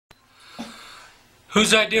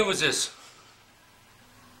Whose idea was this?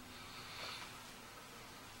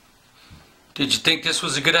 Did you think this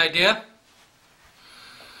was a good idea?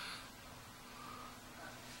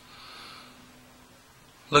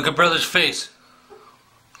 Look at brother's face.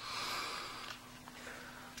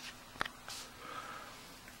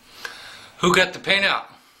 Who got the paint out?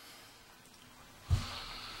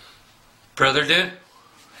 Brother did?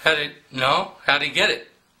 No? How'd he get it?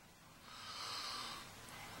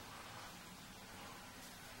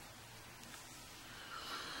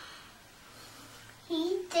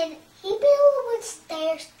 He built with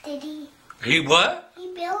stairs, did he? He what?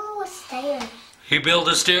 He built with stairs. He built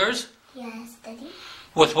the stairs? Yes, did he?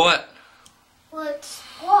 With what? With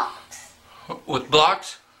blocks. With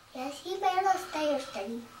blocks? Yes, he built the stairs, did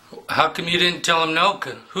he? How come you didn't tell him no?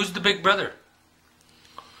 Who's the big brother?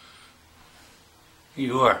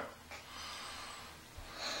 You are.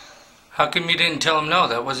 How come you didn't tell him no?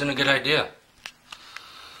 That wasn't a good idea.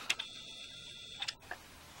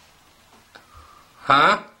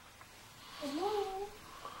 Huh? No.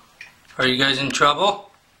 Are you guys in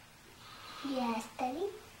trouble? Yes, Daddy.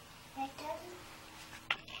 Right, Daddy?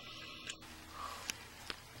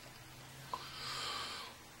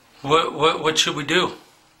 What should we do?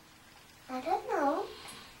 I don't know.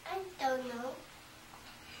 I don't know.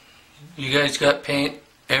 You guys got paint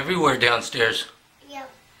everywhere downstairs. Yep.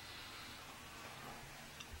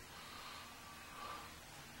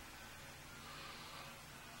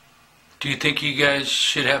 Do you think you guys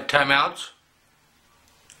should have timeouts?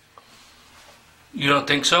 You don't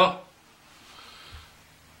think so?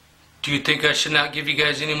 Do you think I should not give you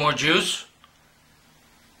guys any more juice?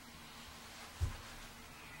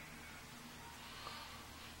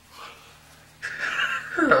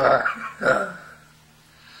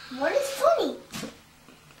 What is funny?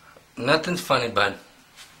 Nothing's funny, bud.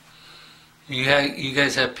 You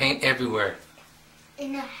guys have paint everywhere.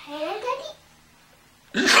 In the hair, Daddy?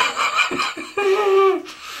 In the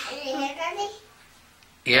hair, Daddy?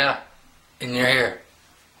 Yeah, in your hair.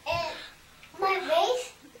 And my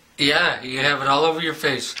face? Yeah, you have it all over your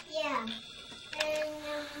face. Yeah.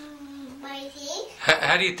 And my teeth?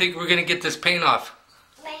 How do you think we're gonna get this paint off?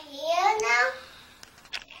 My hair now?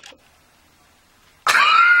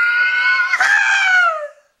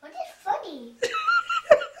 What is funny?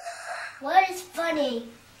 What is funny?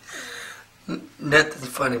 Nothing's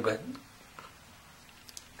funny, bud.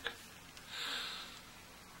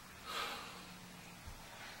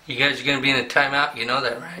 You guys are gonna be in a timeout, you know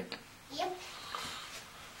that, right? Yep.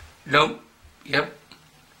 Nope. Yep.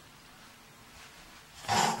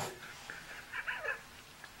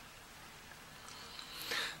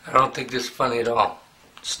 I don't think this is funny at all.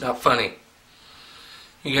 It's not funny.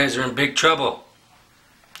 You guys are in big trouble.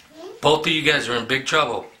 Both of you guys are in big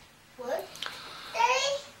trouble. What?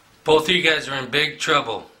 Daddy? Both of you guys are in big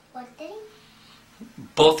trouble. What, Daddy?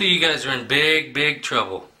 Both of you guys are in big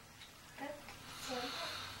trouble.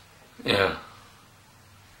 Yeah.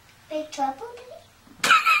 Big trouble,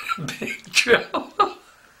 Daddy? Big trouble.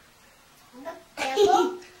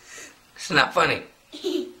 Trouble? It's not funny.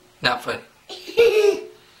 Not funny.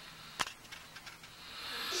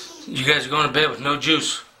 You guys are going to bed with no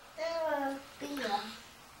juice. Beer.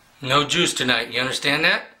 No juice tonight. You understand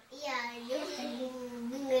that? Yeah, you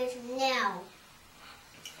guys now.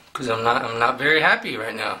 Because I'm not very happy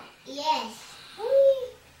right now. Yes.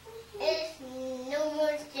 There's no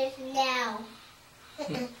more juice now.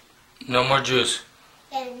 No more juice.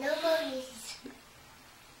 Yeah, no more juice.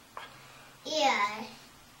 Yeah,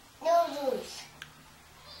 no juice.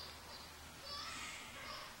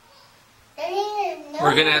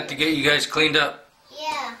 We're going to have to get you guys cleaned up.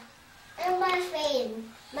 Yeah. And my face,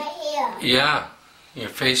 my hair. Yeah. Your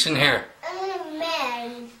face and hair. I'm a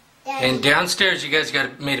man. Daddy. And downstairs, you guys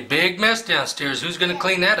made a big mess downstairs. Who's going to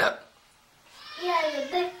clean that up? Yeah, the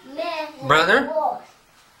big man. Brother?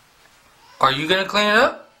 Are you going to clean it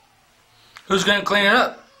up? Who's going to clean it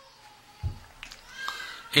up?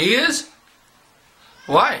 He is?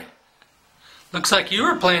 Why? Looks like you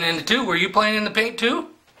were playing in it too. Were you playing in the paint too?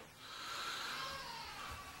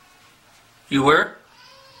 You were?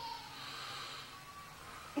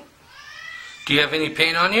 Do you have any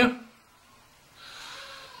paint on you?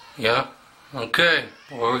 Yeah? Okay.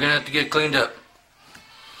 Well, we're going to have to get cleaned up.